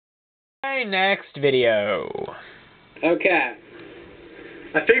My next video. Okay.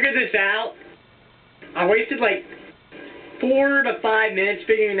 I figured this out. I wasted like 4 to 5 minutes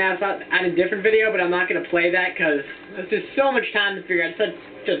figuring this out on a different video, but I'm not going to play that because it's just so much time to figure out such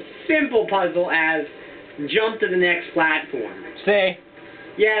a simple puzzle as jump to the next platform. See?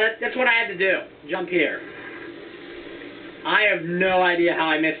 Yeah, that's what I had to do. Jump here. I have no idea how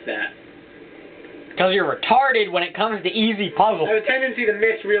I missed that. Because you're retarded when it comes to easy puzzles. I have a tendency to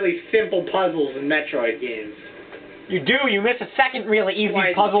miss really simple puzzles in Metroid games. You do. You miss a second really easy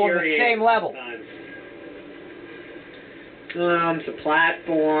puzzle in the same level. Some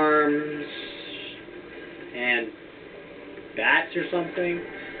platforms and bats or something.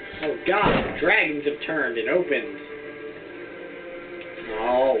 Oh God, dragons have turned and opened.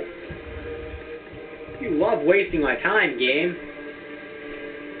 Oh, you love wasting my time, game.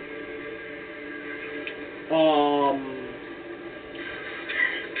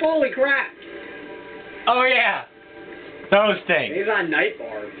 Holy crap! Oh yeah, those things. These are night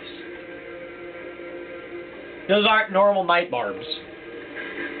barbs. Those aren't normal night barbs.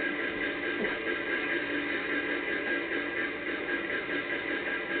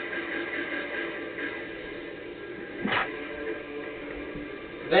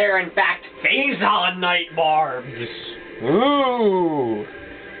 They're in fact phazon night barbs. Ooh.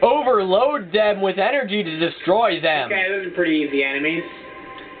 Overload them with energy to destroy them. Okay, those are pretty easy enemies.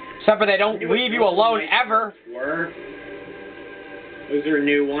 Except for they don't leave you alone ever. Those are a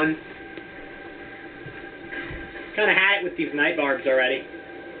new one. Kind of had it with these night barbs already.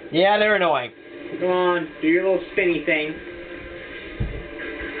 Yeah, they're annoying. Come on, do your little spinny thing.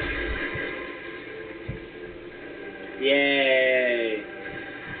 Yay.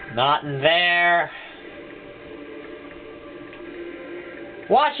 Not in there.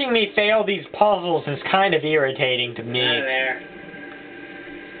 Watching me fail these puzzles is kind of irritating to me. Out of there.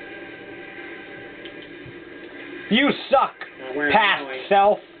 You suck, past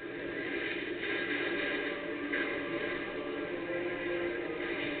self.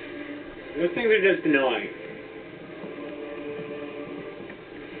 Those things are just annoying.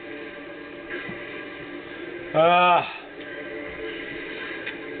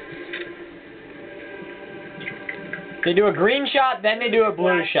 They do a green shot, then they do a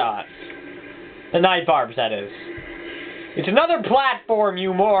blue shot. The night barbs, that is. It's another platform,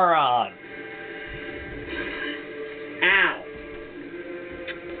 you moron. Ow.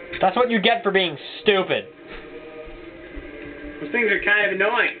 That's what you get for being stupid. Those things are kind of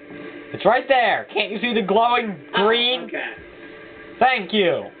annoying. It's right there. Can't you see the glowing green? Oh, okay. Thank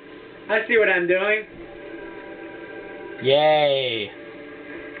you. I see what I'm doing. Yay.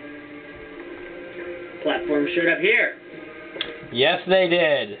 Platform showed up here. Yes, they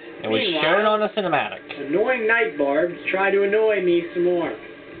did. It was shown on a cinematic. Annoying night barbs try to annoy me some more.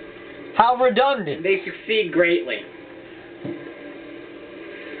 How redundant. They succeed greatly.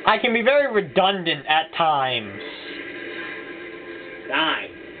 I can be very redundant at times. Die.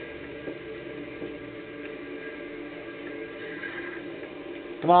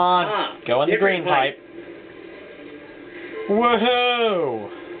 Come on, go in the green pipe. Woohoo!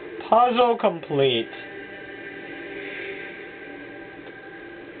 Puzzle complete.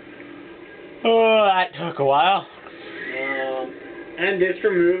 Oh, that took a while. And just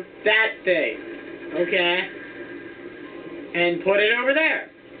remove that thing. Okay. And put it over there.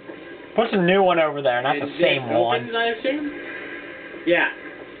 Put a new one over there, not the same one. I assume? Yeah.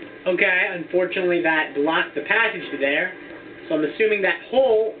 Okay, unfortunately that blocked the passage to there. So I'm assuming that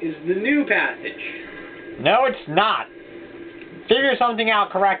hole is the new passage. No, it's not. Figure something out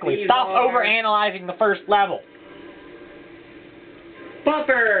correctly. Stop overanalyzing the first level.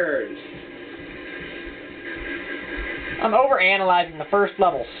 Buffers! I'm overanalyzing the first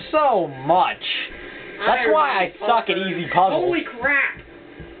level so much. That's why I suck at easy puzzles. Holy crap!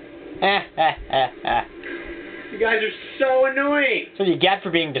 You guys are so annoying. So you get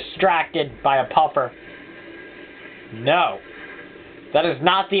for being distracted by a puffer. No. That is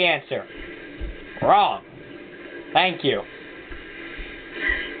not the answer. Wrong. Thank you.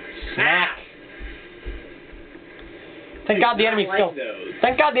 Smack. Thank God the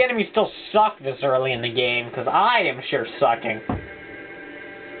enemies still suck this early in the game, because I am sure sucking.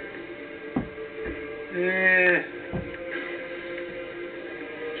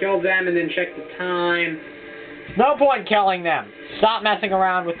 Kill them and then check the time. No point killing them. Stop messing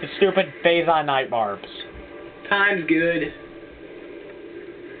around with the stupid phazon night barbs. Time's good.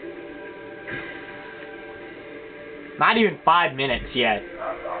 Not even 5 minutes yet.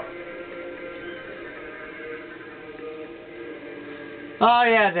 Oh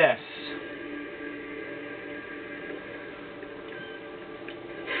yeah, this.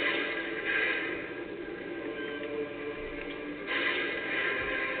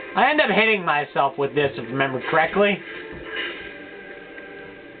 I end up hitting myself with this, if I remember correctly.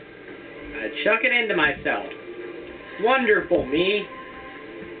 I chuck it into myself. Wonderful, me.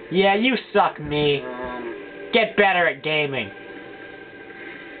 Yeah, you suck, me. Get better at gaming.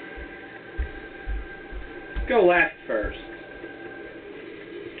 Go left first.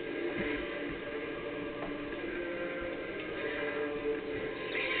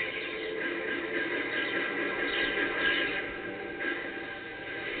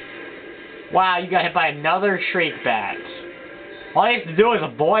 Wow, you got hit by another shriek bat. All you have to do is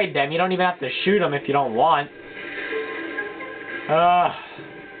avoid them. You don't even have to shoot them if you don't want. Oh,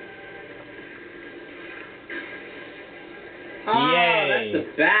 Yay. that's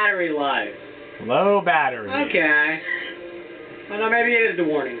the battery life. Low battery. Okay. Well, no, maybe it is the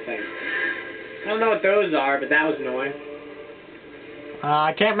warning thing. I don't know what those are, but that was annoying.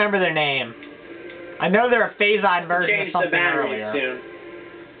 I can't remember their name. I know they're a phase-on version of Change something the battery earlier. soon.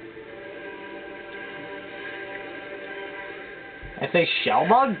 I say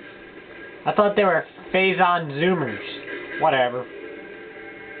shellbug? I thought they were phase-on zoomers. Whatever.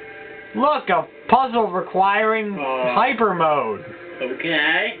 Look, a puzzle requiring hyper mode.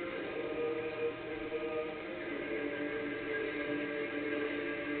 Okay.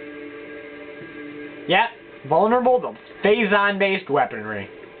 Yep, vulnerable to phase-on based weaponry.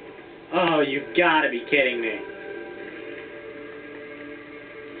 Oh, you gotta be kidding me.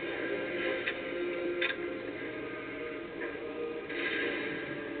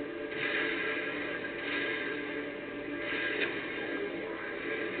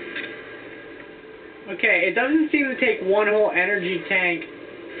 Okay, it doesn't seem to take one whole energy tank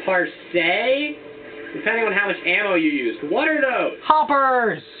per se, depending on how much ammo you use. What are those?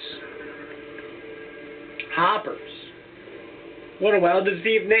 Hoppers! Hoppers. What a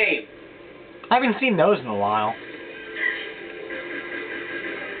well-deceived name. I haven't seen those in a while.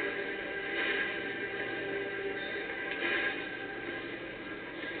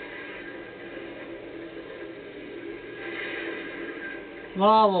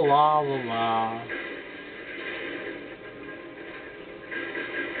 La la la la la.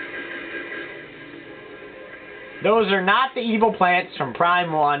 Those are not the evil plants from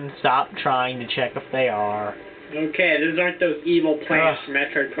Prime 1. Stop trying to check if they are. Okay, those aren't those evil plants from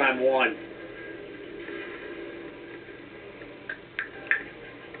Metroid Prime 1.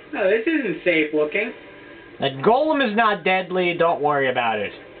 Oh, this isn't safe looking. That golem is not deadly, don't worry about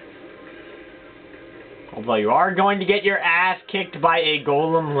it. Although you are going to get your ass kicked by a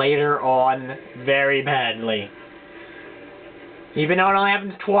golem later on very badly. Even though it only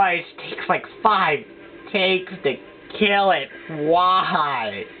happens twice, it takes like 5 takes to kill it.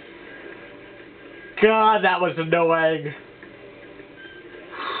 Why? God, that was annoying.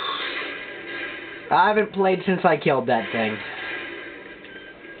 I haven't played since I killed that thing.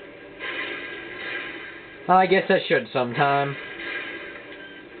 I guess I should sometime.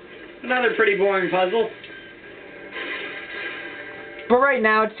 Another pretty boring puzzle. But right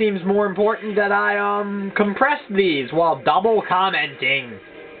now it seems more important that I compress these while double commenting.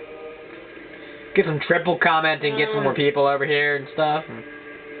 Get some triple commenting, get some more people over here and stuff. And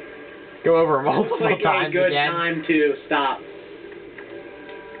go over multiple Looks like times a good again. time to stop.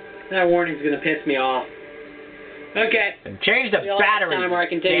 That warning's gonna piss me off. Okay. And change the battery. Time where I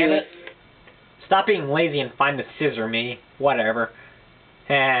continue damn this. it. Stop being lazy and find the scissor me. Whatever.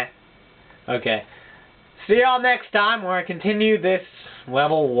 Okay. See y'all next time where I continue this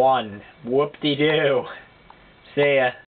level 1. Whoop-de-doo. See ya.